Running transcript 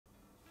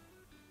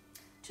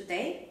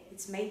Today,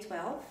 it's May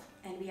 12th,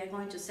 and we are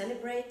going to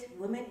celebrate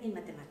women in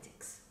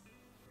mathematics.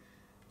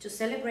 To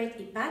celebrate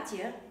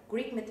Hipatia,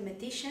 Greek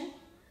mathematician,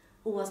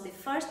 who was the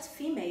first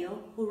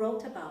female who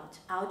wrote about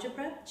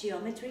algebra,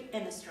 geometry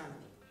and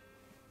astronomy.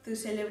 To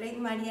celebrate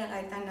Maria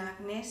Gaetana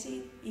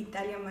Agnesi,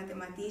 Italian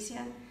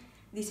mathematician,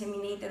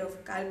 disseminator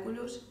of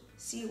calculus.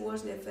 She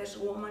was the first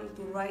woman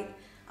to write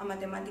a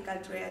mathematical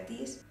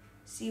treatise.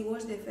 She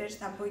was the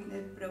first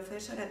appointed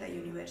professor at a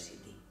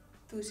university.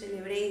 To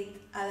celebrate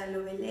Ada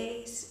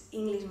Lovelace,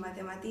 English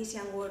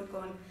mathematician, worked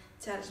on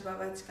Charles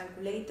Babbage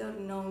calculator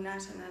known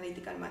as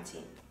analytical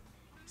machine.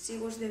 She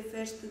was the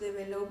first to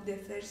develop the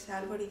first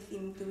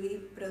algorithm to be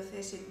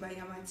processed by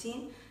a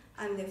machine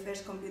and the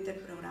first computer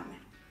programmer.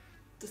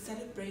 To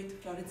celebrate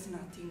Florence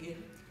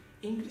Nightingale,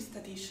 English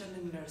statician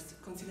and nurse,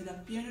 considered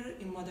a pioneer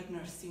in modern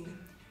nursing.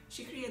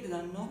 She created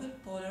a novel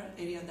polar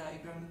area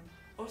diagram,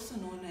 also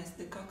known as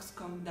the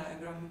coxcomb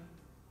diagram.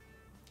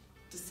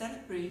 To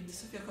celebrate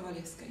Sofia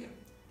Kovalevskaya,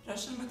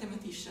 Russian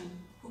mathematician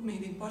who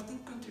made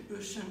important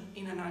contribution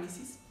in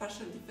analysis,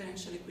 partial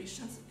differential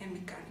equations and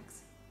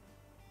mechanics.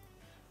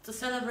 To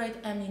celebrate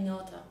Emmy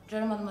Noether,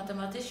 German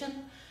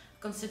mathematician,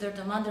 considered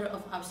the mother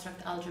of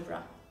abstract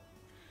algebra.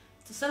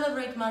 To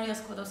celebrate Maria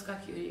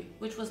Skłodowska-Curie,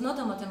 which was not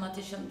a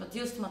mathematician but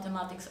used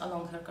mathematics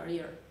along her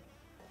career.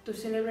 To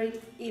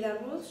celebrate Ada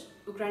Lovelace,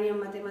 Ukrainian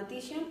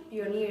mathematician,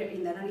 pioneer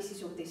in the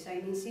analysis of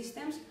designing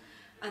systems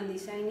and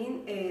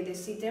designing the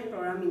system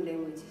programming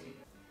language.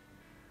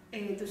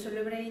 To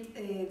celebrate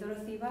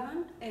Dorothy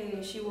Vaughan,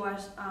 she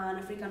was an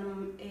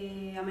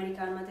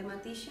African-American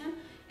mathematician,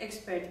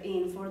 expert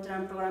in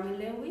Fortran programming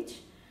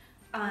language,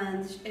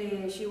 and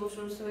she was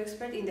also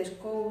expert in the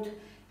Scout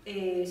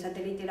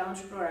satellite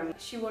launch program.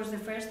 She was the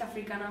first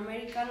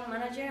African-American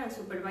manager and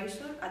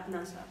supervisor at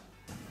NASA.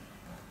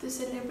 To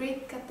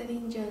celebrate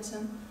Katherine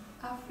Johnson,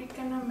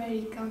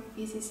 African-American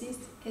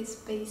physicist,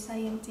 space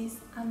scientist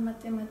and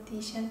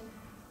mathematician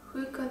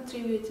who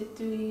contributed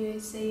to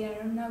USA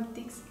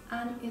aeronautics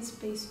and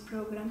space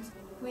programs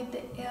with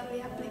the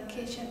early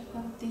application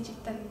of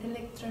digital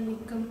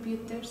electronic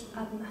computers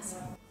at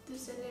NASA. To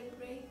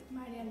celebrate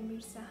Mariam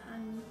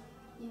Mirzakhani,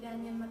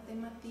 Iranian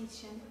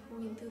mathematician who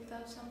in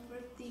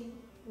 2014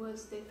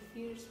 was the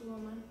first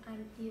woman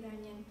and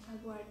Iranian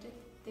awarded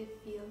the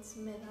Fields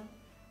Medal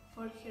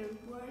for her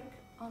work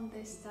on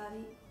the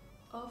study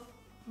of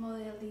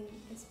modeling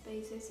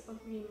spaces of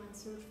Riemann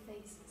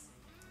surfaces.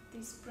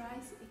 This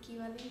prize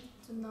equivalent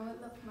to Nobel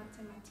of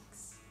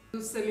Mathematics.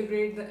 To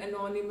celebrate the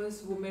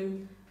anonymous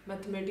women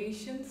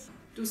mathematicians,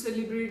 to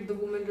celebrate the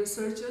women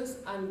researchers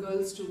and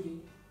girls to be.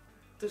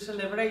 To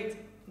celebrate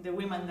the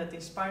women that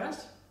inspire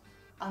us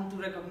and to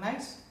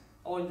recognize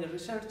all the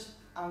research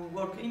and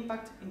work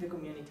impact in the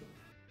community.